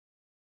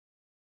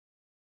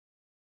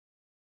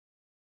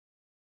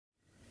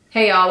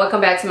Hey y'all,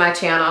 welcome back to my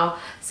channel.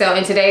 So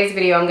in today's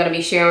video, I'm going to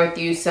be sharing with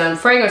you some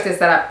fragrances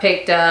that I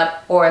picked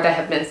up or that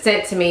have been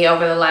sent to me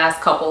over the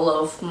last couple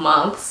of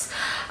months.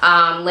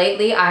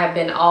 Lately, I have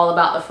been all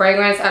about the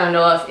fragrance. I don't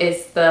know if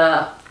it's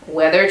the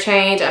weather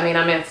change. I mean,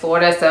 I'm in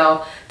Florida,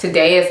 so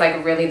today is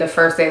like really the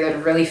first day that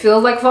it really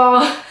feels like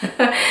fall.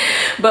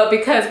 But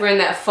because we're in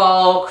that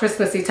fall,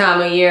 Christmassy time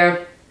of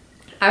year,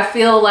 I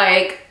feel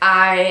like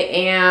I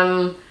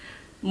am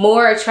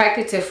more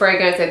attracted to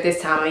fragrance at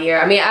this time of year.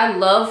 I mean, I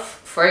love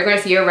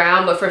fragrance year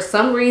round, but for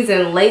some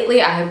reason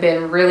lately I have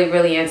been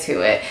really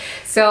into it.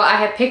 So I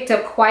have picked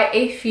up quite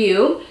a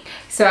few,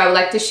 so I would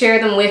like to share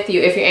them with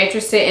you. If you're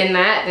interested in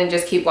that, then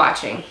just keep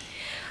watching.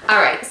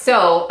 Alright,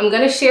 so I'm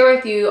going to share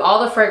with you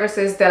all the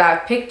fragrances that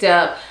I've picked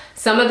up.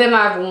 Some of them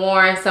I've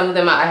worn, some of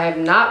them I have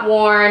not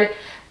worn,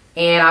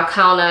 and I'll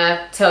kind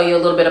of tell you a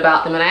little bit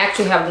about them. And I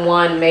actually have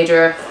one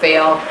major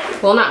fail.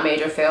 Well, not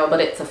major fail,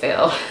 but it's a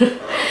fail.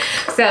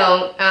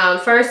 So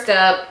first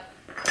up,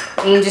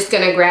 I'm just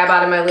gonna grab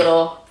out of my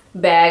little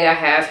bag I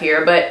have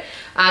here, but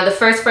the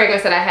first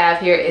fragrance that I have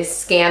here is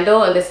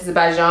Scandal, and this is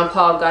by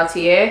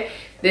Gaultier.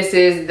 This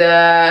is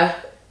the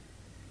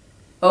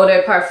Eau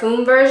de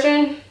Parfum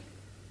version.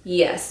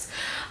 Yes.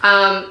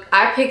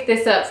 I picked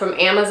this up from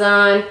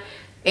Amazon,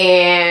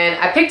 and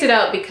I picked it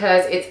up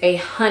because it's a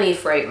honey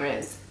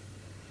fragrance.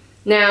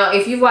 Now,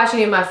 if you've watched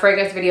any of my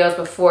fragrance videos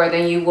before,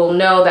 then you will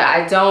know that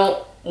I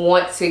don't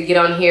want to get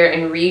on here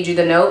and read you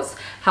the notes.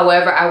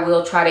 However, I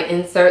will try to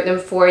insert them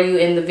for you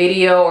in the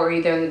video or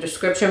either in the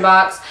description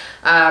box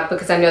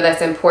because I know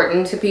that's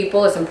important to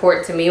people. It's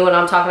important to me when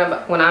I'm talking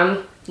about, when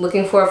I'm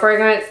looking for a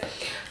fragrance.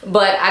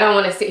 But I don't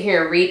want to sit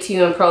here and read to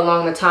you and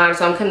prolong the time.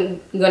 So I'm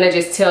going to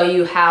just tell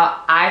you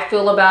how I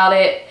feel about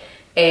it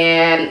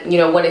and, you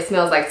know, what it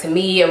smells like to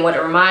me and what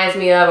it reminds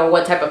me of or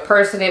what type of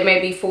person it may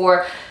be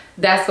for.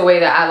 That's the way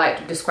that I like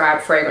to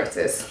describe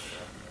fragrances.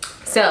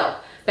 So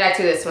back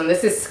to this one.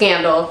 This is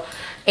Scandal,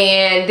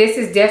 and this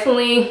is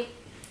definitely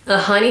a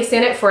honey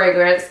scented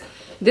fragrance.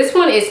 This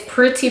one is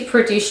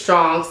pretty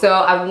strong. So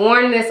I've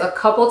worn this a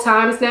couple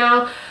times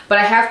now, but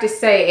I have to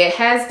say it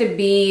has to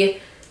be,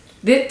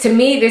 to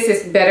me this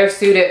is better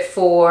suited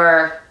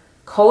for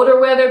colder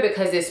weather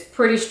because it's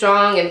pretty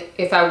strong, and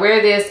if I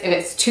wear this and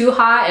it's too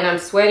hot and I'm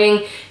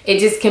sweating, it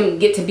just can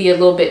get to be a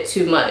little bit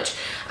too much.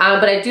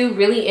 But I do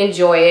really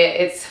enjoy it.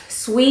 It's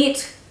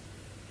sweet,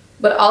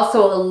 but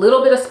also a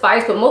little bit of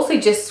spice, but mostly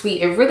just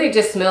sweet. It really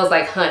just smells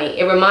like honey.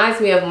 It reminds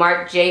me of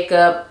Marc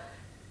Jacob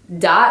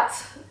Dot.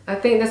 I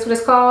think that's what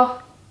it's called.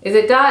 Is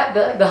it Dot?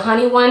 The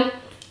honey one?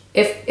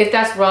 If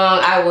that's wrong,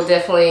 I will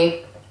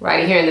definitely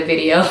write it here in the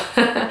video.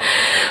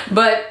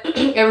 But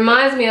it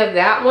reminds me of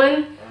that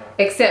one,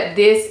 except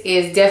this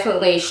is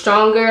definitely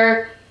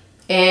stronger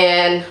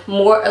and a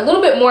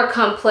little bit more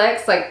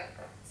complex. Like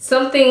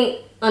something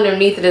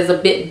underneath it is a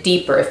bit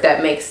deeper, if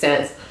that makes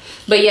sense.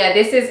 But yeah,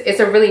 it's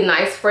a really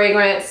nice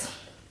fragrance.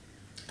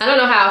 I don't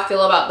know how I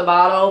feel about the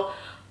bottle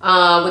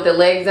with the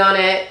legs on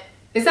it.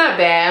 It's not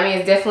bad. I mean,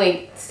 it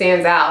definitely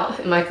stands out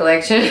in my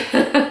collection.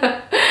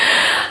 But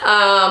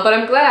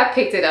I'm glad I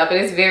picked it up, and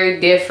it's very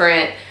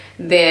different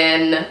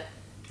than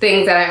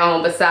things that I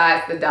own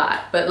besides the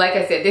Dot. But like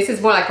I said, this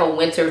is more like a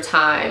winter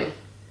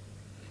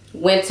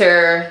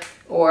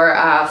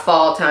or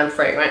fall time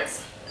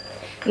fragrance.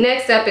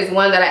 Next up is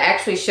one that I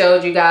actually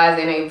showed you guys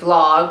in a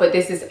vlog, but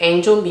this is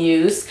Angel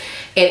Muse.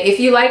 And if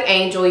you like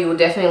Angel, you will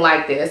definitely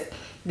like this.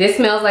 This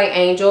smells like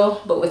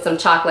Angel, but with some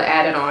chocolate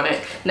added on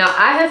it. Now,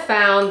 I have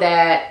found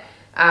that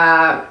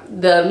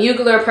the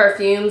Mugler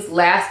perfumes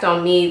last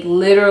on me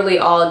literally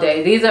all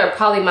day. These are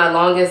probably my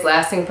longest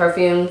lasting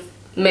perfumes.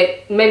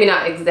 Maybe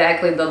not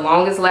exactly the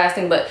longest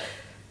lasting, but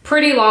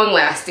pretty long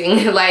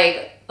lasting.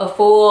 Like a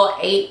full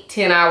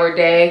 8-10 hour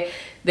day,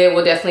 they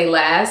will definitely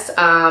last.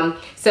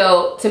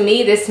 So to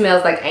me, this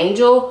smells like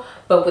Angel,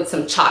 but with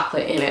some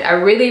chocolate in it. I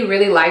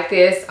really like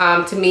this.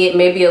 To me, it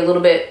may be a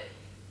little bit,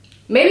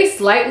 maybe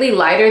slightly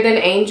lighter than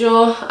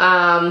Angel.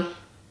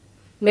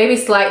 Maybe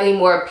slightly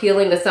more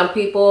appealing to some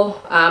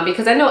people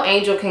because I know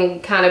Angel can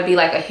kind of be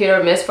like a hit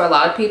or miss for a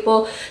lot of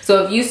people.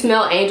 So if you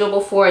smell Angel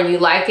before and you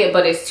like it,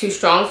 but it's too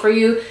strong for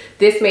you,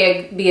 this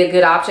may be a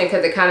good option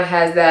because it kind of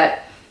has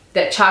that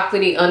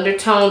chocolatey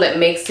undertone that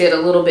makes it a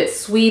little bit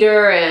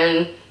sweeter,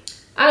 and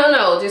I don't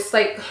know, just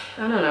like,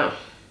 I don't know.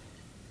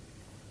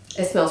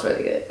 It smells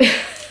really good.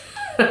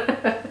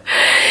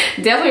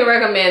 Definitely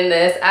recommend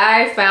this.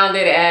 I found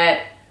it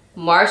at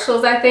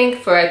Marshall's, I think,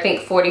 for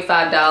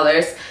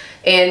 $45.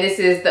 And this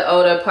is the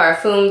Eau de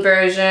Parfum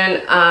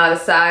version. The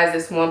size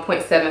is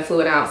 1.7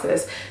 fluid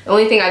ounces. The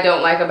only thing I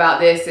don't like about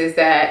this is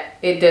that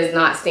it does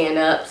not stand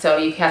up, so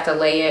you have to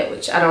lay it,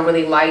 which I don't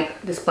really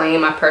like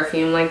displaying my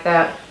perfume like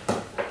that.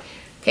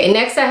 Okay,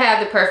 next I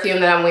have the perfume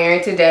that I'm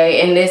wearing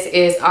today, and this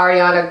is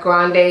Ariana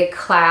Grande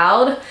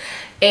Cloud.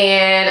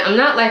 And I'm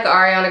not like an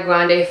Ariana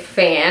Grande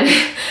fan,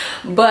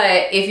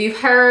 but if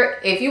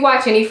you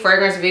watch any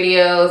fragrance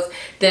videos,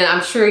 then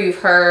I'm sure you've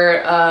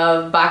heard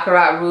of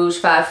Baccarat Rouge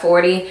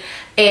 540.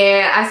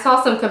 And I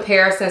saw some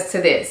comparisons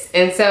to this.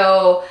 And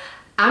so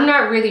I'm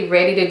not really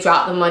ready to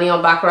drop the money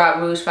on Baccarat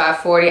Rouge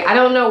 540. I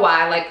don't know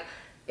why. Like,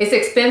 it's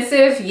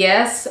expensive,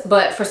 yes,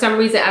 but for some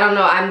reason, I don't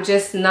know, I'm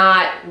just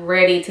not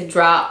ready to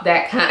drop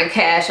that kind of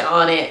cash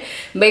on it.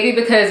 Maybe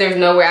because there's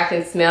nowhere I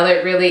can smell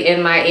it really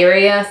in my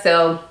area.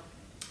 So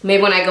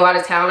maybe when I go out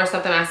of town or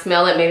something, I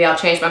smell it, maybe I'll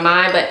change my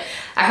mind. But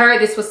I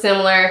heard this was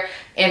similar,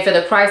 and for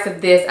the price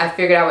of this, I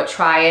figured I would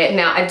try it.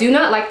 Now, I do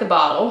not like the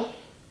bottle,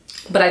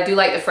 but I do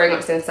like the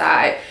fragrance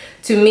inside.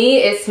 To me,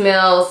 it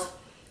smells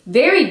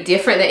very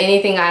different than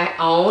anything I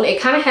own. It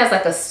kind of has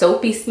like a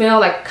soapy smell,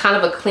 like kind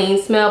of a clean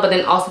smell, but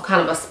then also kind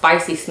of a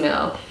spicy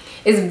smell.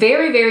 It's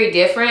very, very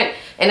different.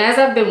 And as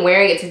I've been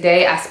wearing it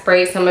today, I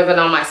sprayed some of it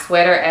on my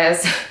sweater,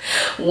 as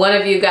one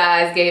of you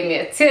guys gave me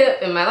a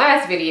tip in my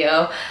last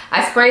video.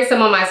 I sprayed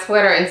some on my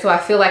sweater, and so I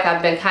feel like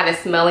I've been kind of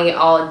smelling it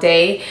all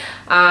day.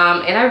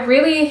 And I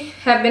really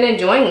have been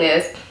enjoying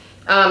this.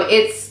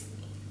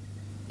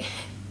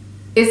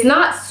 It's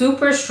not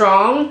super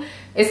strong.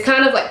 It's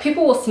kind of like,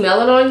 people will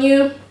smell it on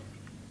you,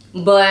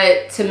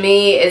 but to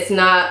me, it's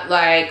not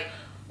like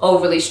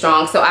overly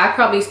strong. So I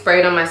probably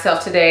sprayed on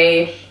myself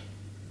today,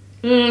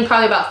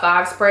 probably about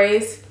 5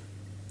 sprays.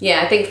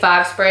 Yeah, I think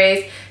 5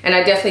 sprays. And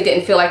I definitely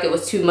didn't feel like it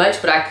was too much,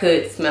 but I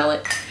could smell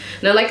it.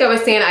 Now, like I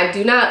was saying, I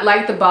do not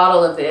like the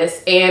bottle of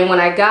this. And when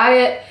I got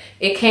it,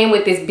 it came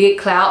with this big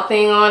cloud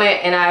thing on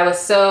it. And I was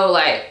so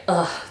like,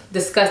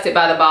 disgusted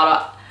by the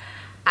bottle.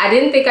 I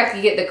didn't think I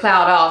could get the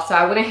cloud off, so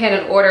I went ahead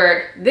and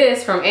ordered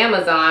this from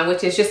Amazon,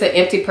 which is just an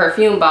empty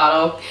perfume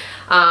bottle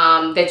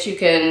that you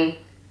can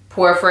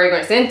pour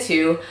fragrance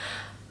into.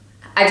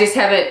 I just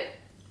haven't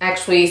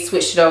actually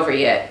switched it over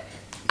yet.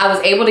 I was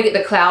able to get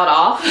the cloud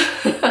off,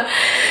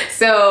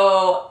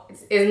 so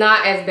it's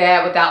not as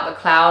bad without the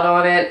cloud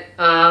on it.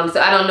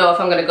 So I don't know if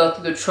I'm gonna go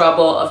through the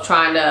trouble of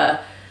trying to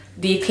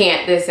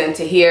decant this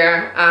into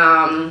here.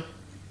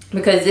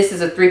 Because this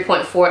is a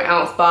 3.4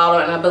 ounce bottle,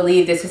 and I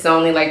believe this is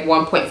only like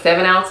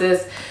 1.7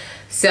 ounces.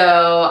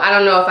 So I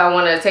don't know if I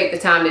want to take the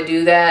time to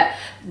do that,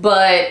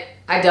 but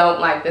I don't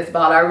like this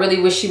bottle. I really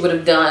wish she would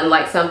have done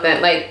like something,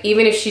 like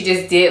even if she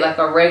just did like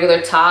a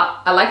regular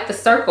top. I like the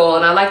circle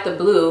and I like the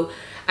blue.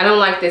 I don't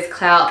like this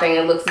cloud thing.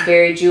 It looks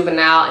very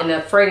juvenile, and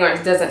the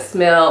fragrance doesn't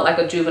smell like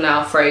a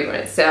juvenile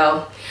fragrance.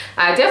 So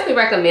I definitely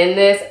recommend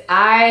this.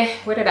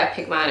 Where did I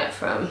pick mine up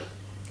from?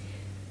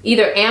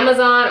 Either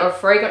Amazon or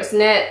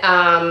FragranceNet.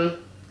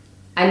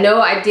 I know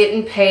I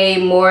didn't pay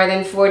more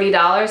than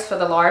 $40 for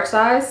the large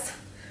size,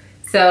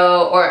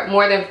 so, or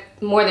more than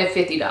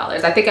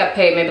 $50. I think I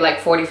paid maybe like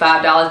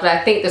 $45, but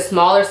I think the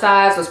smaller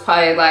size was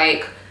probably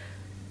like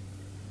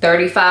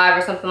 $35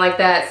 or something like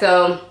that.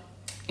 So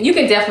you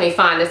can definitely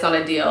find this on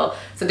a deal.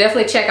 So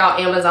definitely check out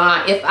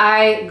Amazon. If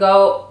I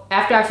go,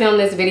 after I film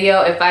this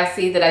video, if I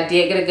see that I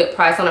did get a good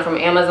price on it from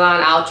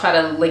Amazon, I'll try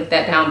to link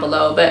that down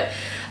below. But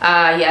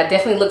yeah,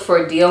 definitely look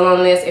for a deal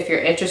on this if you're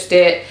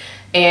interested.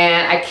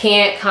 And I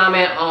can't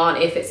comment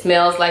on if it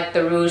smells like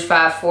the Rouge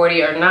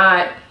 540 or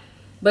not,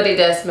 but it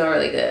does smell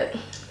really good.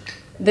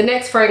 The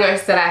next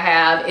fragrance that I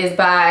have is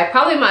by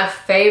probably my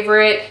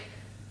favorite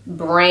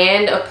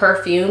brand of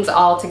perfumes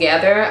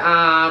altogether.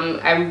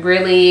 I'm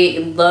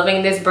really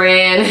loving this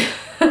brand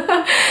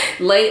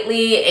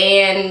lately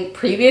and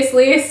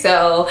previously.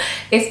 So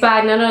it's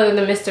by none other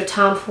than Mr.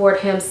 Tom Ford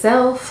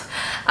himself.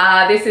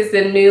 This is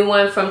the new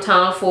one from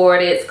Tom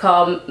Ford. It's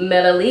called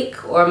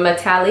Métallique or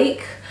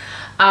Métallique.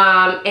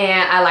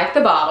 And I like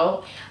the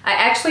bottle. I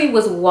actually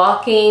was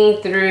walking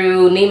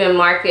through Neiman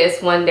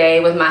Marcus one day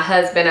with my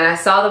husband, and I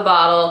saw the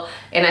bottle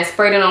and I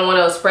sprayed it on one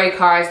of those spray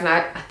cards, and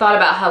I thought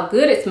about how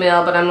good it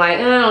smelled, but I'm like,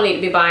 I don't need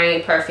to be buying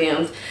any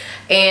perfumes.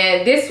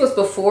 And this was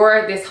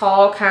before this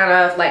haul kind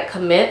of like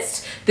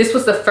commenced. This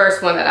was the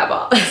first one that I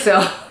bought,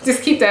 so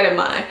just keep that in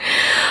mind.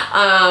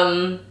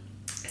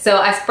 So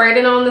I sprayed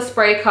it on the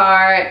spray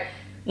card,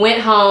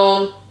 went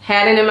home,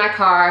 had it in my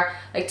car.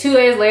 Like 2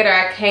 days later,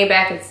 I came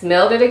back and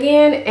smelled it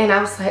again, and I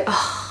was like,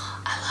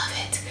 oh, I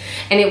love it.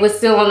 And it was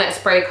still on that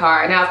spray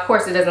card. Now, of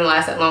course, it doesn't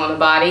last that long on the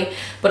body,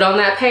 but on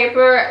that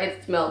paper,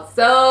 it smelled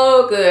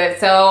so good.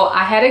 So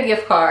I had a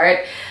gift card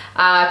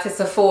to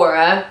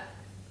Sephora,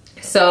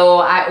 so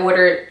I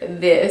ordered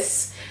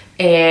this,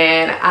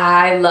 and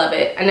I love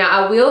it.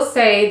 Now, I will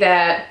say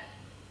that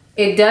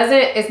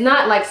it's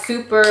not like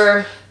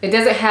super, it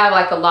doesn't have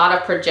like a lot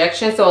of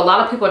projection, so a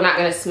lot of people are not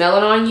going to smell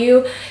it on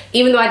you.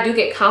 Even though I do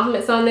get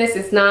compliments on this,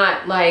 it's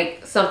not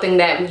like something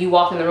that when you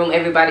walk in the room,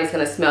 everybody's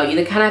going to smell you.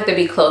 They kind of have to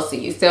be close to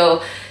you.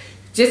 So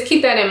just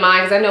keep that in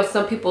mind, because I know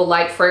some people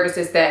like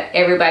fragrances that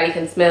everybody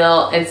can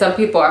smell, and some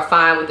people are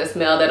fine with the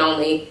smell that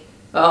only,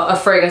 a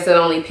fragrance that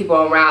only people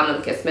around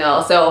them can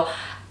smell. So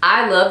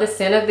I love the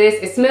scent of this.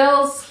 It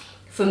smells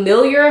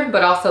familiar,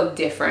 but also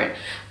different.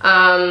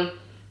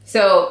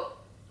 So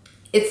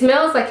it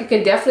smells like you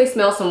can definitely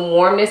smell some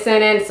warmness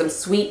in it, some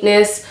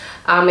sweetness,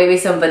 maybe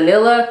some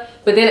vanilla,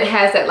 but then it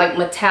has that like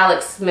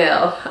metallic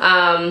smell.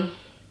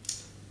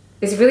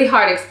 It's really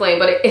hard to explain,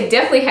 but it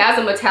definitely has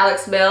a metallic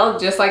smell,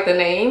 just like the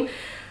name,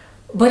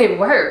 but it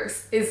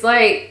works. It's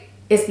like,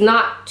 it's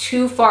not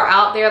too far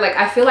out there. Like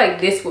I feel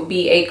like this would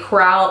be a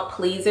crowd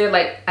pleaser.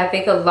 Like I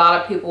think a lot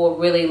of people will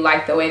really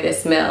like the way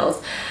this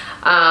smells.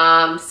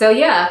 So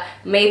yeah,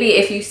 maybe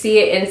if you see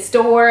it in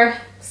store,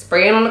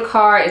 spray it on the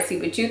car and see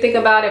what you think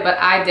about it. But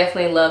I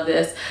definitely love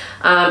this.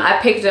 I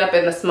picked it up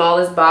in the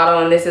smallest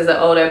bottle, and this is an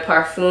eau de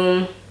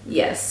parfum.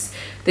 Yes,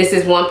 this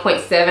is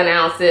 1.7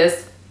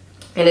 ounces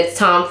and it's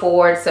Tom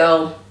Ford,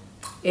 so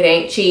it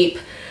ain't cheap,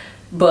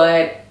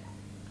 but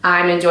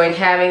I'm enjoying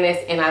having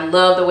this and I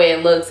love the way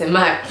it looks in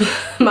my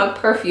my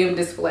perfume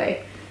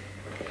display.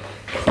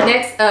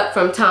 Next up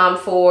from Tom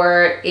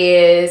Ford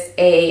is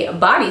a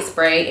body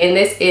spray, and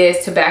this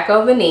is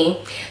Tobacco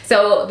Vanille.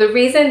 So the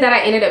reason that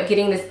I ended up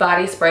getting this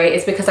body spray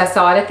is because I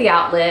saw it at the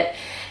outlet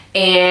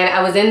and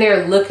I was in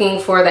there looking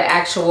for the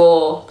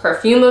actual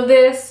perfume of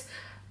this,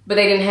 but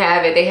they didn't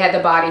have it. They had the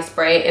body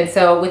spray, and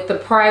so with the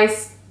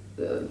price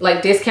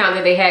like discount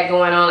that they had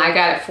going on, I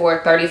got it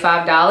for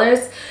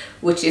 $35,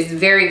 which is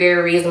very,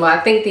 very reasonable.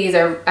 I think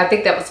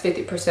that was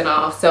 50%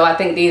 off. So I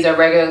think these are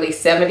regularly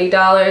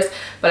 $70,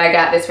 but I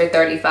got this for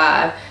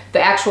 $35.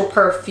 The actual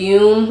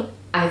perfume,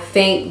 I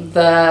think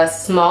the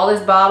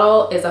smallest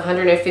bottle is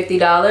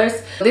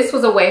 $150. This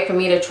was a way for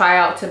me to try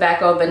out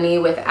Tobacco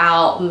Vanille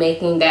without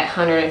making that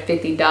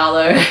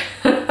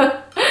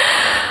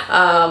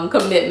 $150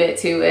 commitment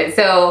to it.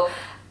 So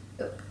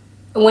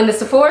when the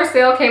Sephora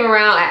sale came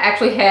around, I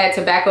actually had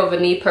Tobacco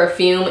Vanille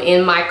perfume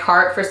in my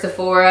cart for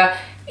Sephora,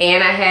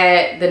 and I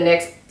had the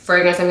next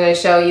fragrance I'm going to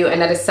show you,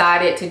 and I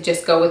decided to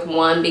just go with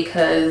one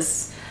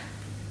because,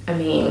 I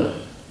mean,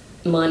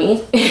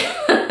 money.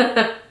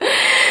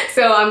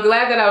 So I'm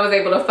glad that I was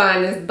able to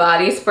find this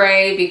body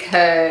spray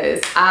because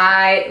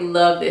I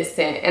love this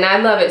scent, and I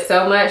love it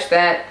so much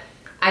that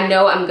I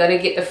know I'm going to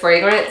get the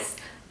fragrance,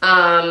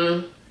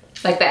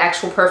 like the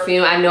actual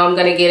perfume. I know I'm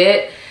going to get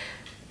it.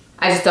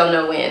 I just don't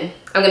know when.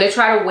 I'm gonna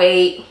try to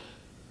wait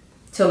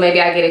till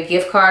maybe I get a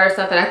gift card or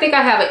something. I think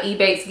I have an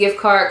Ebates gift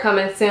card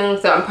coming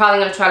soon, so I'm probably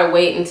gonna try to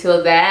wait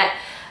until that.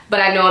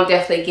 But I know I'm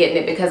definitely getting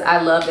it because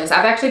I love this.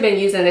 I've actually been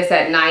using this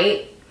at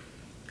night.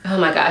 Oh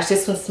my gosh,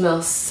 this one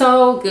smells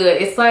so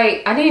good. It's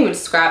like, I didn't even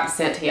describe the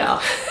scent to y'all.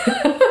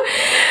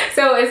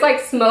 So it's like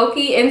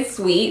smoky and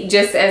sweet,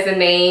 just as the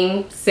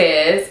name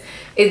says.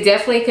 It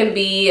definitely can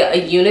be a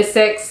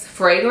unisex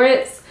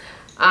fragrance.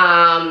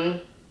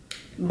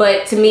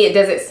 But to me, it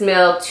doesn't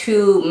smell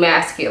too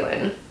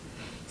masculine.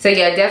 So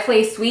yeah,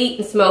 definitely sweet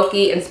and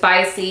smoky and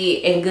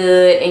spicy and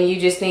good, and you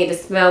just need to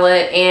smell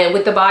it. And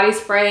with the body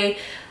spray,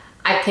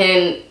 I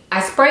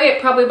spray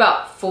it probably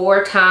about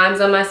 4 times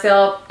on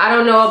myself. I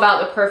don't know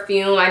about the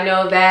perfume. I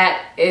know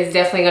that is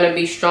definitely going to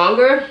be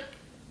stronger.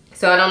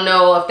 So I don't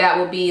know if that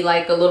will be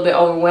like a little bit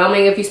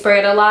overwhelming if you spray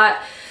it a lot.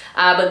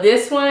 But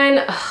this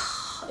one,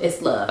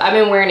 it's love. I've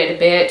been wearing it to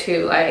bed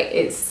too. Like,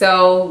 it's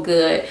so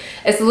good.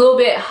 It's a little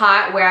bit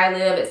hot where I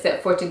live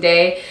except for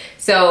today,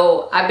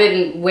 so I've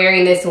been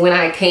wearing this when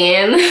I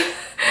can.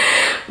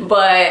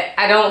 But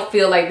I don't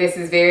feel like this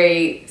is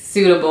very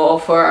suitable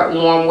for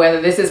warm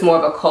weather. This is more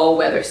of a cold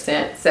weather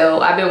scent.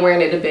 So I've been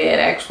wearing it to bed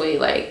actually,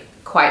 like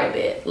quite a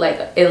bit. Like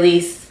at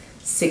least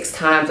 6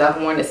 times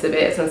I've worn this to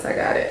bed since I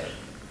got it.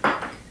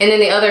 And then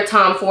the other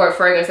Tom Ford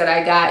fragrance that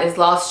I got is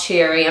Lost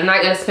Cherry. I'm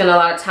not going to spend a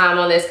lot of time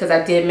on this because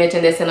I did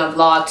mention this in a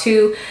vlog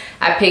too.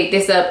 I picked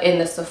this up in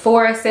the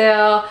Sephora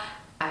sale.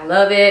 I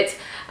love it.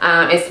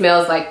 It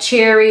smells like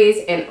cherries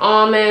and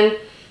almond.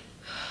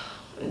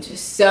 It's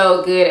just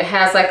so good. It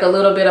has like a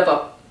little bit of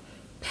a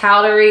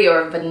powdery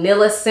or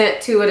vanilla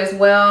scent to it as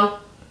well.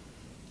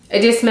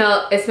 It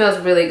smells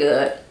really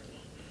good.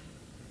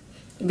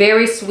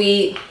 Very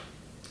sweet,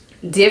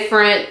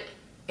 different.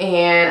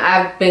 And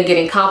I've been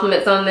getting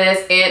compliments on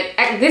this,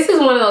 and this is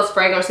one of those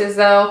fragrances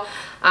though,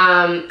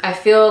 I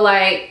feel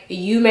like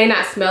you may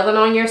not smell it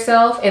on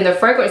yourself, and the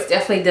fragrance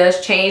definitely does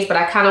change, but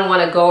I kind of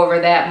want to go over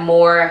that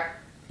more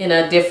in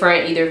a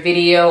different either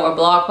video or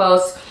blog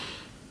post.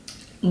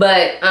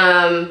 But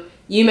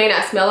you may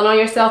not smell it on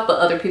yourself, but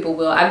other people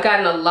will. I've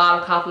gotten a lot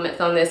of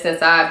compliments on this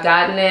since I've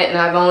gotten it, and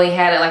I've only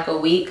had it like a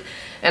week,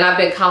 and I've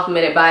been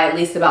complimented by at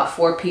least about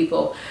 4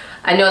 people.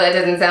 I know that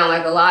doesn't sound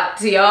like a lot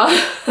to y'all,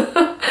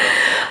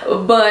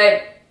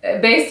 but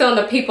based on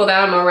the people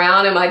that I'm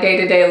around in my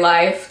day-to-day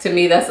life, to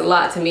me, that's a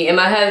lot to me. And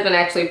my husband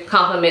actually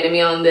complimented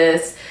me on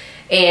this.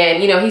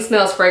 And, you know, he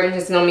smells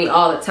fragrances on me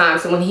all the time.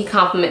 So when he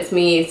compliments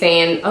me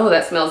saying, oh,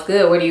 that smells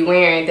good, what are you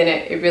wearing? Then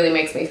it really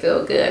makes me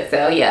feel good.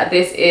 So, yeah,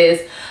 this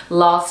is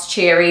Lost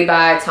Cherry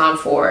by Tom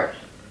Ford.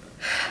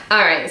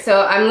 Alright,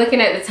 so I'm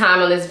looking at the time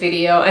on this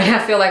video, and I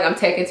feel like I'm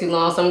taking too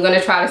long, so I'm going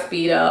to try to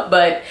speed up.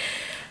 But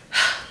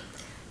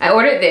I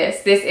ordered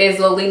this. This is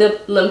Lolita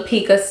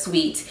Lempicka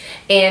Sweet,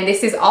 and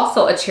this is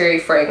also a cherry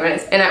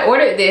fragrance. And I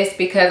ordered this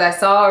because I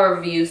saw a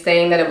review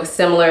saying that it was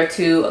similar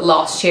to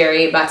Lost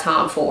Cherry by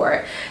Tom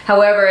Ford.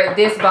 However,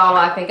 this bottle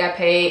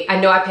I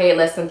know I paid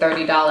less than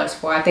 $30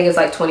 for. I think it's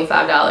like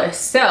 $25.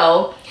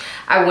 So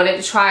I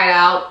wanted to try it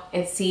out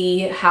and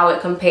see how it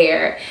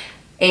compared.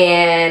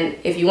 And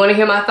if you want to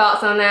hear my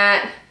thoughts on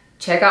that,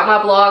 check out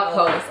my blog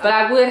post. But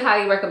I would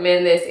highly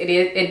recommend this.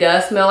 It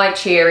does smell like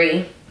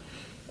cherry.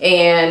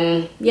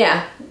 And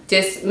yeah,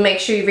 just make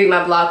sure you read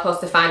my blog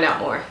post to find out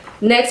more.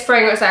 Next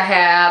fragrance I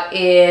have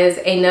is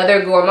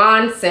another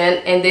gourmand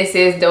scent, and this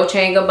is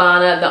Dolce &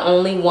 Gabbana, the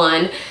only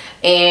one.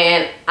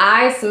 And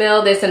I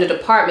smelled this in a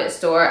department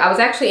store. I was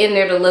actually in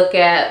there to look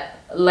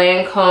at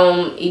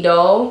Lancome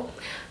Idole,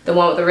 the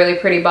one with the really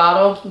pretty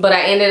bottle, but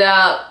I ended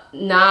up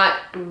not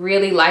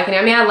really liking it.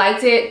 I mean, I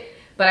liked it,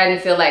 but I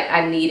didn't feel like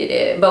I needed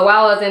it. But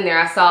while I was in there,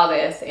 I saw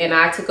this and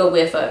I took a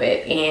whiff of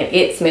it, and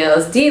it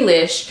smells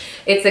delish.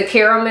 It's a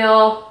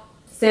caramel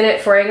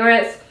scented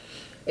fragrance.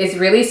 It's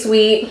really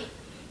sweet,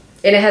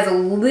 and it has a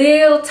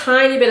little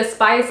tiny bit of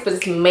spice, but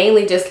it's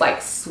mainly just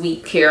like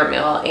sweet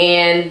caramel.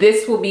 And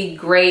this will be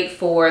great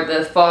for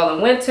the fall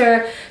and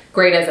winter,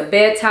 great as a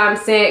bedtime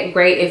scent,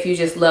 great if you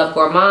just love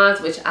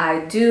gourmands, which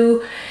I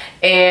do.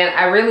 And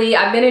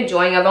I've been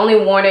enjoying it. I've only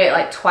worn it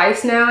like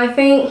twice now, I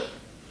think,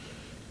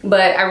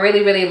 but I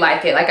really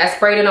like it. Like, I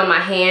sprayed it on my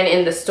hand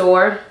in the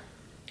store,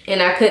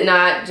 and I could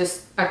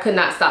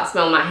not stop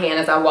smelling my hand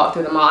as I walked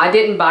through the mall. I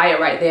didn't buy it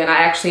right then. I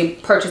actually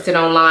purchased it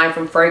online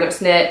from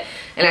FragranceNet,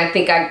 and I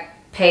think I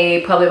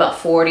paid probably about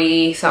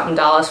 $40 something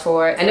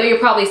for it. I know you're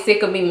probably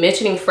sick of me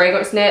mentioning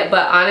FragranceNet,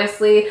 but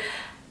honestly,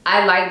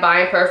 I like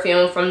buying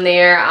perfume from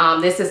there.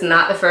 This is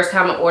not the first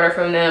time I order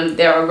from them.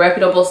 They're a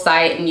reputable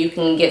site, and you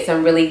can get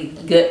some really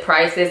good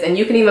prices, and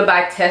you can even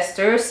buy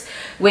testers,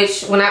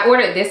 which when I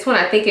ordered this one,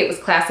 I think it was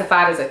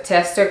classified as a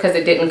tester because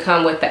it didn't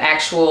come with the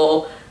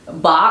actual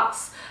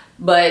box,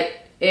 but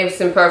it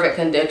was in perfect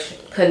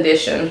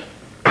condition,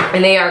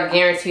 and they are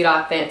guaranteed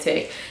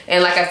authentic.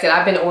 And like I said,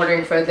 I've been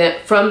ordering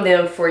from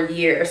them for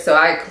years, so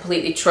I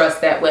completely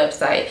trust that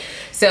website.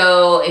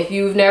 So if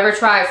you've never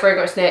tried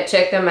FragranceNet,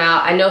 check them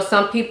out. I know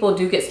some people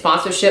do get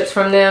sponsorships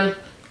from them.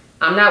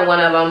 I'm not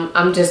one of them.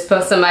 I'm just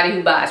somebody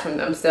who buys from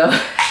them. So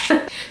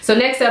so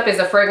next up is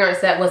a fragrance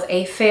that was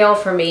a fail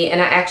for me,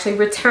 and I actually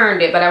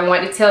returned it, but I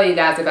wanted to tell you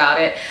guys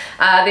about it.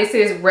 This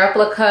is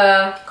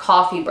Replica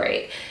Coffee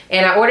Break,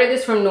 and I ordered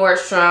this from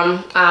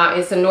Nordstrom.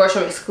 It's a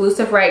Nordstrom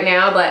exclusive right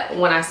now, but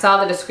when I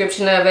saw the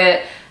description of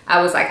it,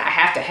 I was like, I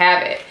have to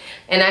have it.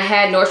 And I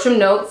had Nordstrom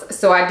notes,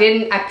 so I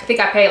think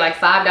I paid like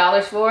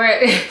 $5 for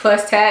it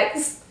plus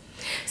tax.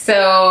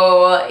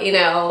 So, you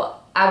know,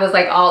 I was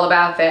like all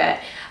about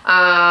that.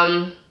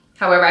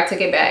 However, I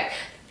took it back.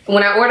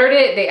 When I ordered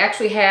it, they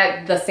actually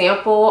had the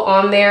sample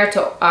on there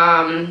to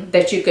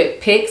that you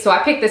could pick. So I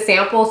picked the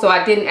sample, so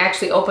I didn't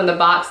actually open the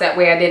box. That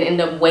way I didn't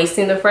end up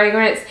wasting the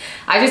fragrance.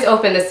 I just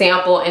opened the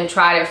sample and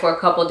tried it for a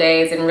couple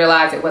days and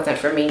realized it wasn't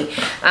for me.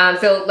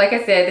 So like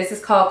I said, this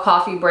is called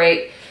Coffee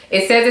Break.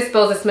 It says it's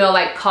supposed to smell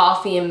like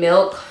coffee and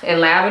milk and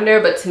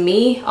lavender, but to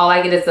me, all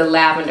I get is the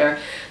lavender.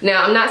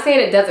 Now, I'm not saying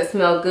it doesn't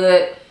smell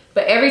good,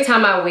 but every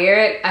time I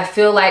wear it, I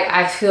feel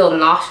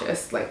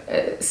nauseous. Like,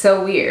 it's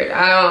so weird.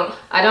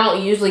 I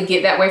don't usually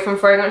get that way from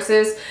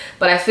fragrances,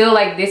 but I feel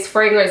like this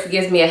fragrance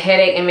gives me a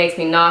headache and makes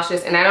me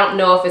nauseous, and I don't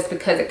know if it's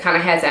because it kind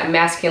of has that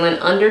masculine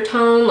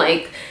undertone,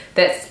 like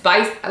that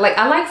spice. Like,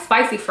 I like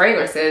spicy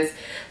fragrances,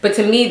 but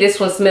to me, this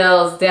one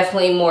smells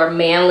definitely more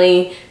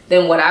manly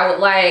than what I would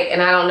like,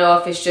 and I don't know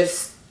if it's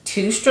just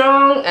too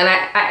strong. And I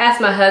asked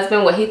my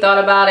husband what he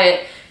thought about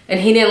it, and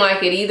he didn't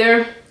like it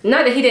either.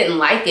 Not that he didn't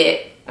like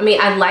it. I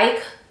mean,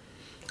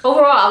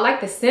 overall, I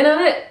like the scent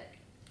of it,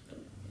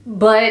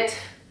 but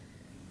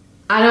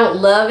I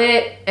don't love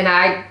it, and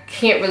I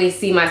can't really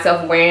see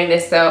myself wearing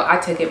this, so I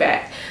took it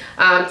back.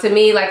 To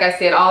me, like I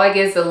said, all I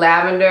get is the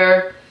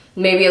lavender,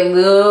 maybe a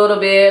little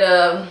bit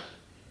of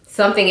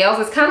something else.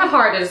 It's kind of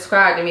hard to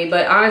describe to me,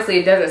 but honestly,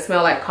 it doesn't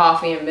smell like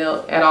coffee and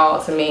milk at all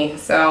to me.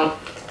 So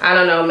I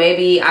don't know,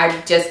 maybe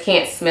I just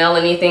can't smell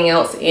anything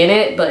else in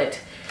it,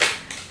 but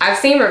I've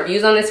seen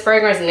reviews on this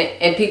fragrance,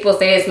 and people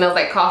say it smells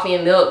like coffee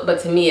and milk, but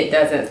to me it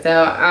doesn't.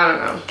 So I don't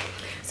know.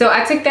 So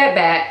I took that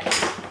back.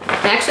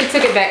 I actually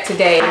took it back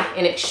today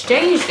and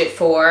exchanged it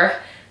for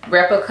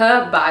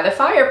Replica by the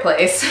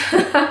Fireplace.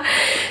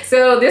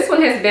 So this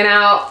one has been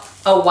out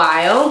a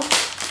while,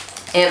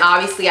 and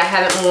obviously I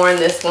haven't worn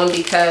this one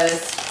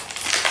because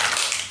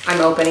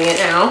I'm opening it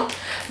now.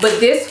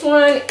 But this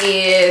one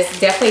is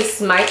definitely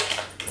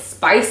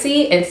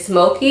spicy and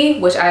smoky,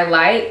 which I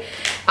like.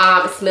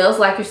 It smells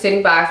like you're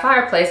sitting by a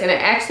fireplace, and it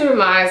actually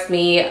reminds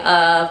me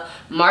of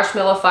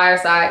Marshmallow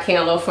Fireside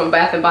Candle from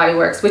Bath & Body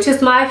Works, which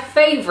is my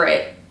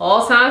favorite,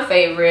 all-time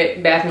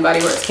favorite Bath & Body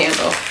Works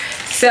candle.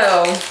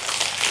 So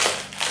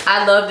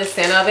I love the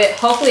scent of it.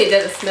 Hopefully it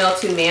doesn't smell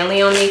too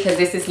manly on me because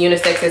this is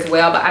unisex as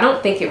well, but I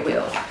don't think it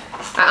will.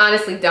 I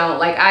honestly don't.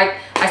 Like, I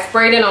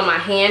sprayed it on my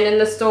hand in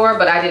the store,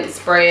 but I didn't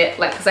spray it,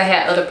 like, because I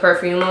had other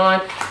perfume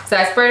on. So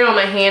I sprayed it on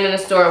my hand in the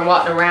store and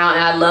walked around,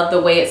 and I love the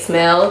way it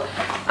smelled.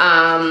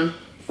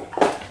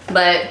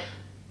 But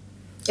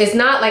it's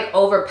not like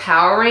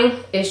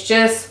overpowering. It's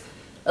just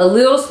a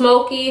little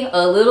smoky,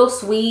 a little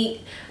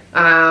sweet,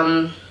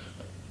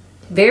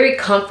 very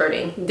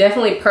comforting.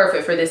 Definitely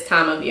perfect for this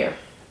time of year.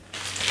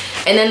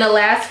 And then the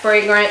last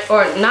fragrance,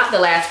 or not the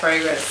last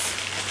fragrance,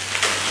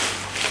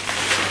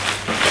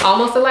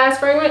 almost the last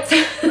fragrance.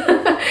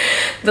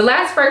 The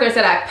last fragrance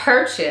that I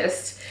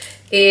purchased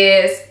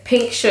is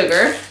Pink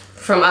Sugar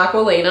from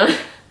Aquolina.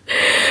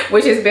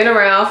 which has been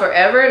around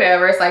forever and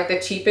ever. It's like the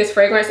cheapest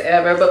fragrance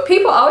ever, but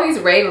people always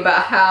rave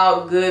about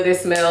how good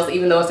this smells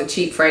even though it's a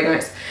cheap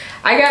fragrance.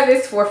 I got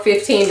this for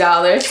 $15.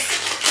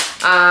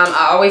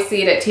 I always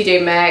see it at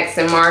TJ Maxx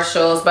and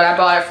Marshall's, but I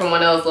bought it from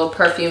one of those little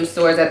perfume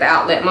stores at the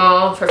outlet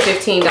mall for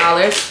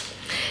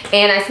 $15.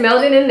 And I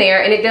smelled it in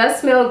there, and it does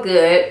smell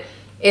good.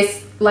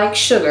 It's like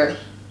sugar,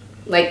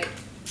 like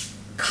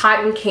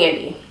cotton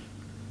candy.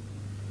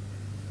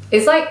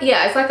 It's like,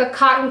 yeah, it's like a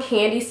cotton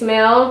candy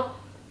smell.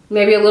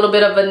 Maybe a little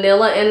bit of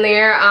vanilla in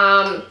there.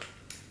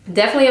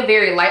 Definitely a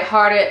very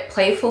lighthearted,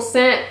 playful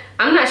scent.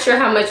 I'm not sure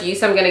how much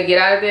use I'm gonna get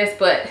out of this,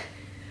 but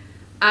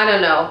I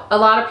don't know. A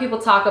lot of people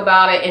talk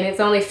about it, and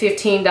it's only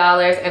 $15,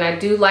 and I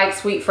do like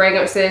sweet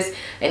fragrances,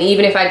 and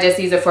even if I just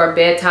use it for a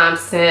bedtime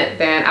scent,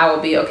 then I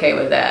will be okay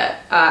with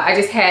that. I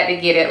just had to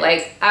get it.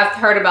 Like, I've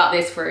heard about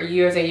this for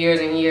years and years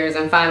and years,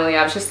 and finally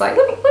I was just like,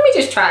 let me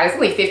just try it. It's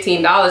only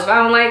 $15. If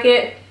I don't like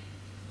it,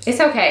 it's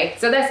okay.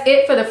 So that's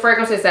it for the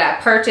fragrances that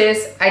I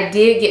purchased. I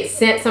did get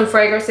sent some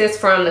fragrances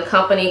from the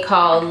company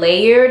called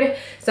Layered,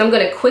 so I'm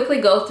gonna quickly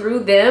go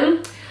through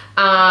them.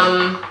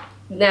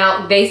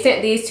 Now, they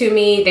sent these to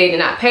me. They did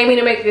not pay me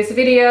to make this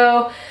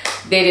video.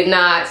 They did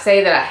not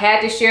say that I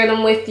had to share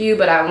them with you,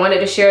 but I wanted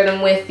to share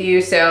them with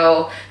you.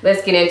 So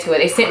let's get into it.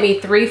 They sent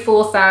me 3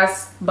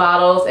 full-size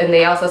bottles, and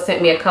they also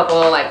sent me a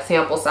couple of like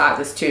sample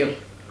sizes too.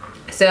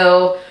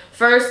 So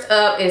first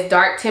up is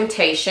Dark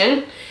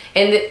Temptation.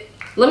 And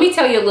let me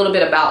tell you a little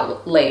bit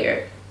about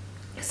Layered.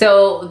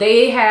 So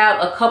they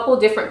have a couple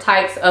different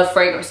types of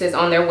fragrances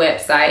on their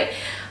website.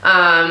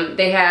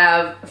 They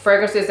have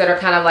fragrances that are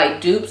kind of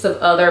like dupes of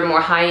other more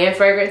high-end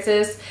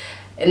fragrances,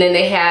 and then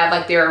they have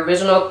like their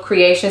original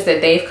creations that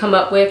they've come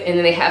up with, and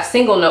then they have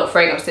single note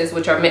fragrances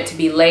which are meant to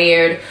be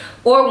layered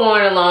or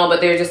worn alone,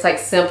 but they're just like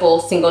simple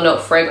single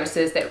note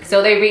fragrances.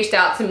 So they reached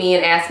out to me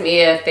and asked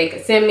me if they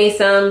could send me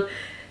some,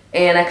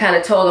 and I kind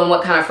of told them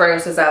what kind of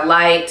fragrances I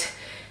liked.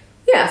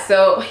 Yeah,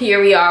 so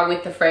here we are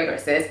with the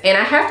fragrances, and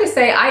I have to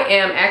say I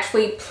am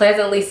actually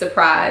pleasantly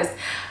surprised.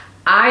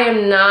 I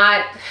am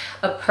not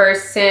a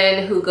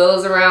person who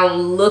goes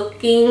around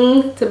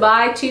looking to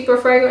buy cheaper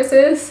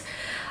fragrances,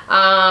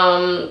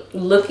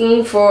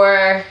 looking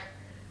for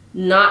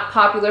not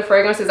popular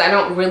fragrances. I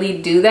don't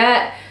really do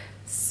that.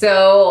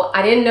 So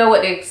I didn't know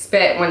what to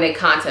expect when they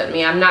contacted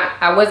me.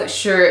 I wasn't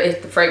sure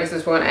if the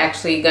fragrances were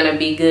actually gonna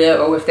be good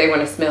or if they were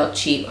gonna smell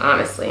cheap,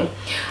 honestly.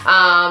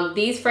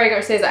 These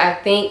fragrances, I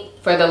think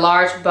for the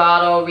large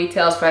bottle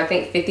retails for I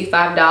think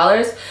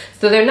 $55.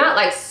 So they're not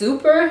like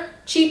super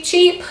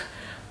cheap,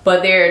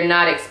 but they're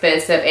not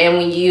expensive. And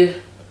when you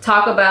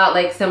talk about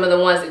like some of the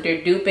ones that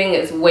they're duping,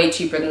 it's way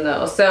cheaper than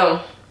those.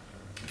 So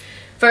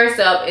first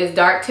up is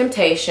Dark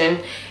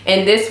Temptation,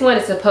 and this one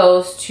is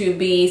supposed to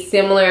be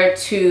similar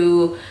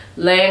to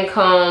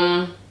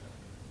Lancome,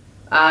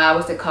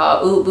 what's it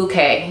called, Oud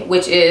Bouquet,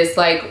 which is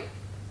like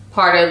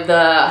part of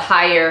the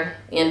higher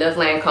end of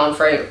Lancome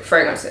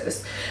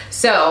fragrances.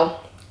 So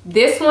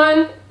this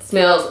one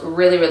smells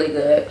really, really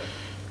good.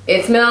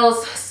 It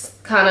smells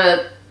kind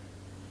of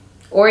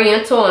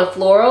oriental and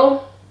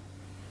floral,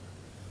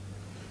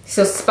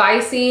 so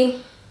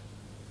spicy,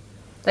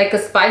 like a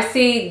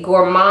spicy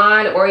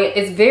gourmand orient.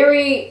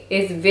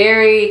 It's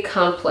very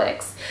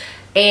complex.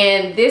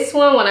 And this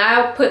one, when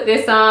I put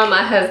this on,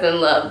 my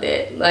husband loved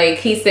it. Like,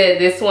 he said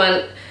this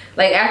one,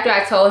 like after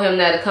I told him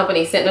that the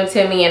company sent them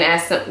to me and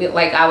asked him,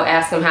 like I would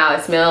ask him how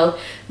it smelled,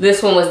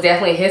 this one was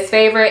definitely his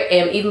favorite.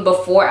 And even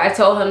before I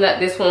told him that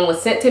this one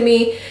was sent to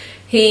me,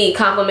 he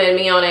complimented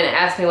me on it and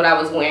asked me what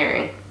I was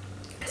wearing.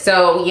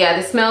 So yeah,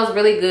 this smells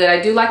really good.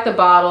 I do like the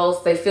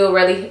bottles. They feel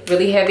really,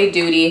 really heavy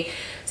duty.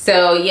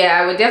 So yeah,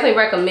 I would definitely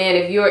recommend,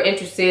 if you're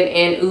interested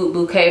in Oud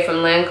Bouquet from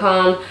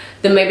Lancome,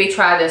 then maybe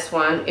try this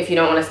one if you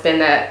don't want to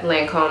spend that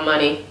Lancome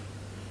money.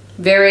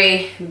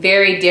 Very,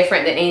 very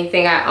different than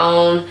anything I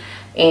own,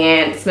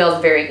 and it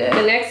smells very good.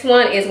 The next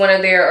one is one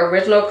of their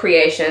original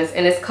creations,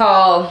 and it's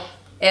called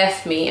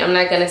F Me. I'm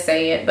not gonna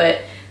say it,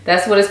 but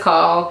that's what it's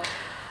called.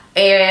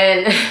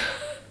 And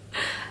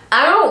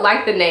I don't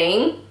like the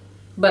name,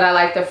 but I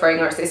like the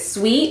fragrance. It's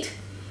sweet,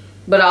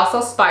 but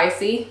also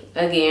spicy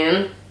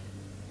again.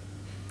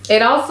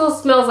 It also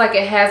smells like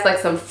it has like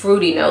some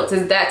fruity notes.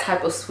 It's that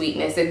type of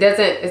sweetness.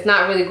 It's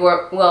not really,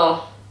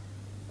 well,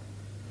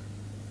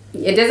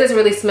 it doesn't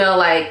really smell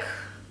like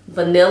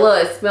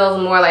vanilla. It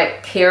smells more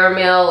like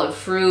caramel and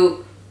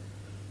fruit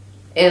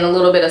and a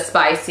little bit of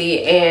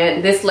spicy.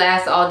 And this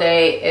lasts all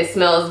day. It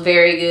smells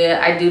very good.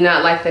 I do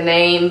not like the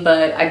name,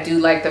 but I do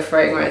like the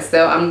fragrance.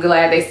 So I'm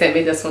glad they sent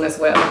me this one as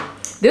well.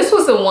 This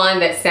was the one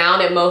that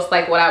sounded most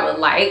like what I would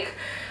like.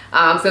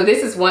 So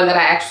this is one that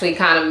I actually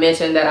kind of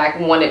mentioned that I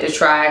wanted to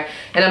try,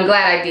 and I'm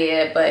glad I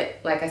did, but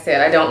like I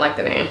said, I don't like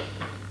the name.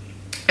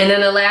 And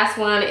then the last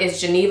one is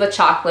Geneva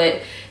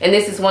Chocolate, and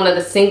this is one of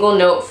the single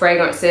note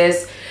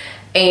fragrances,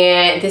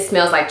 and this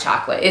smells like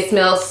chocolate. It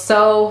smells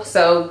so,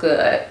 so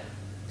good.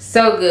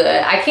 So good.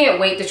 I can't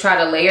wait to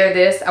try to layer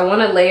this. I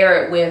want to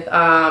layer it with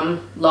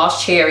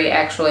Lost Cherry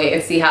actually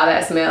and see how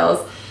that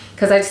smells,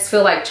 because I just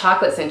feel like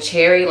chocolates and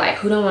cherry, like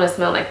who don't want to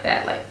smell like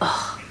that? Like,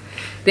 oh.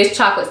 This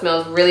chocolate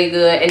smells really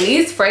good, and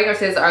these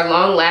fragrances are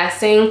long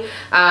lasting.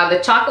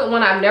 The chocolate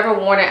one, I've never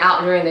worn it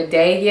out during the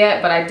day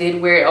yet, but I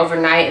did wear it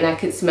overnight and I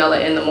could smell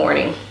it in the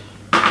morning.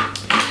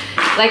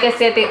 Like I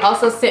said, they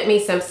also sent me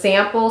some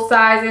sample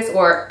sizes,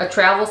 or a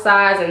travel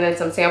size, and then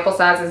some sample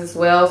sizes as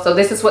well. So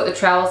this is what the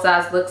travel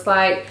size looks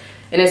like,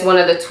 and it's one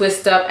of the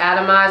twist up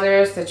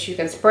atomizers that you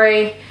can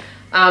spray.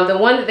 The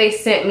one that they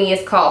sent me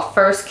is called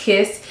First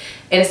Kiss,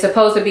 and it's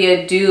supposed to be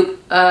a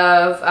dupe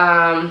of,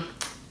 I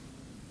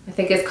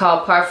think it's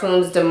called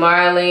Parfums de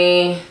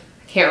Marly. I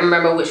can't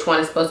remember which one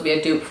it's supposed to be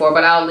a dupe for,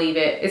 but I'll leave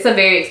it. It's a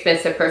very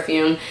expensive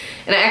perfume,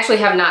 and I actually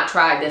have not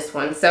tried this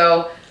one.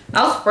 So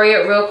I'll spray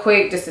it real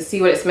quick just to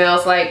see what it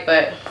smells like,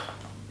 but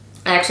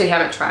I actually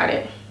haven't tried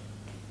it.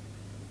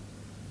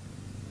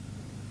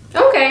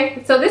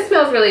 Okay, so this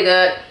smells really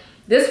good.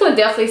 This one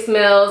definitely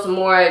smells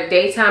more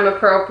daytime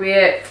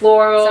appropriate,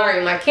 floral.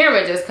 Sorry, my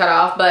camera just cut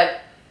off,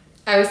 but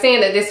I was saying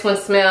that this one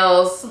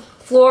smells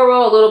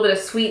floral, a little bit of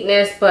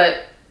sweetness,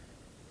 but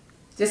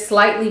just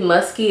slightly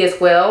musky as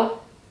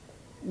well.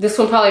 This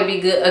one probably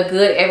be a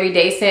good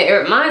everyday scent. It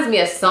reminds me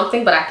of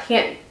something, but I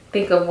can't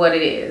think of what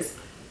it is.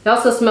 It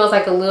also smells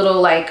like a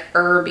little like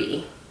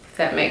herby, if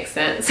that makes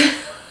sense.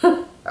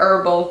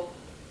 Herbal.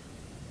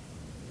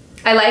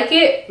 I like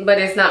it, but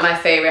it's not my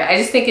favorite. I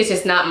just think it's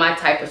just not my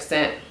type of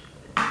scent.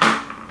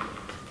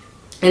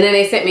 And then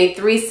they sent me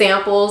 3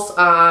 samples,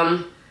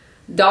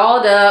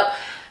 Dolled Up,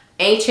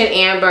 Ancient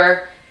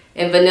Amber,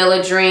 and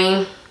Vanilla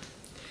Dream.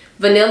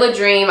 Vanilla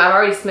Dream, I've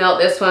already smelled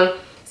this one.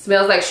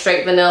 Smells like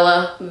straight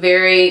vanilla.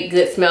 Very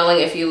good smelling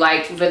if you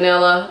like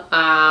vanilla.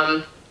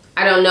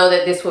 I don't know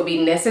that this would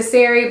be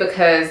necessary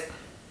because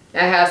I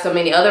have so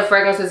many other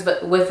fragrances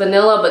with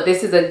vanilla, but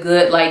this is a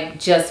good like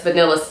just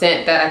vanilla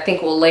scent that I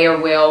think will layer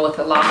well with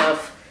a lot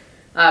of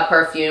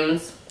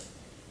perfumes.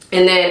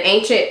 And then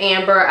Ancient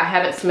Amber, I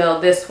haven't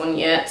smelled this one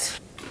yet.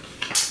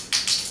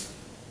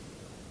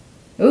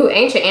 Ooh,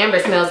 Ancient Amber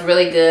smells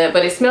really good,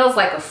 but it smells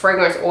like a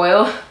fragrance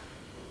oil.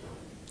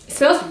 It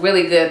smells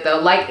really good though,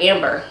 like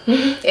amber.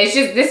 It's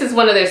just, this is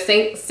one of their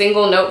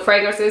single note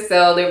fragrances,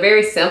 so they're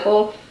very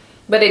simple,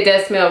 but it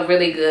does smell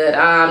really good.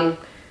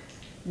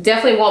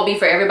 Definitely won't be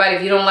for everybody.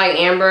 If you don't like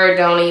amber,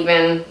 don't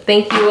even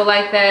think you will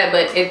like that,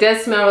 but it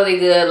does smell really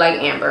good like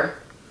amber.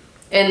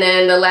 And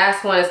then the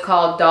last one is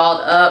called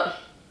Dolled Up,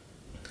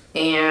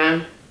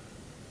 and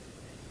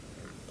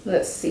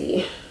let's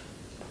see.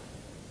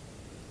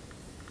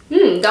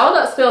 Dolled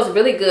Up smells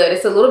really good.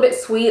 It's a little bit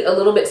sweet, a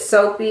little bit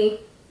soapy.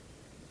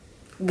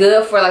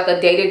 Good for like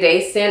a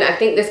day-to-day scent. I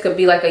think this could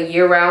be like a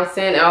year-round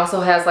scent. It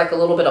also has like a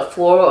little bit of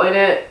floral in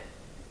it.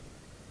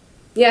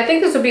 Yeah, I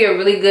think this would be a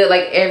really good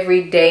like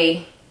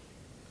everyday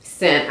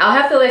scent. I'll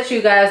have to let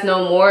you guys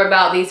know more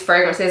about these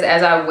fragrances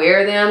as I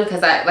wear them,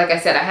 because like I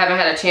said, I haven't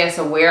had a chance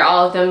to wear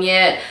all of them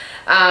yet.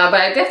 But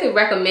I definitely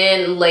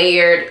recommend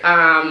Layered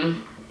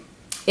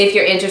if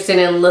you're interested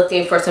in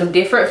looking for some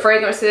different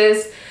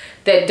fragrances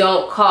that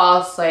don't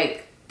cost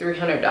like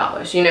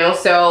 $300, you know.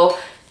 So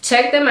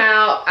check them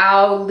out.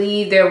 I'll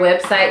leave their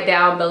website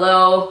down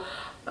below.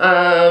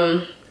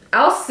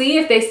 I'll see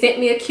if they sent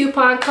me a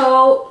coupon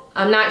code.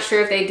 I'm not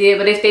sure if they did,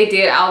 but if they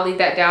did, I'll leave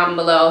that down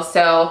below.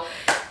 So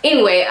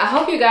anyway, I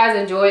hope you guys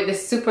enjoyed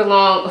this super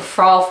long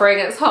fall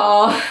fragrance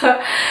haul.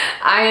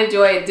 I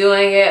enjoyed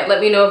doing it. Let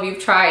me know if you've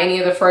tried any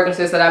of the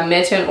fragrances that I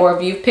mentioned, or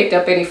if you've picked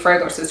up any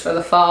fragrances for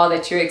the fall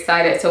that you're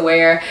excited to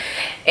wear.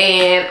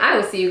 And I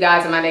will see you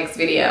guys in my next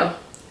video.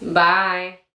 Bye.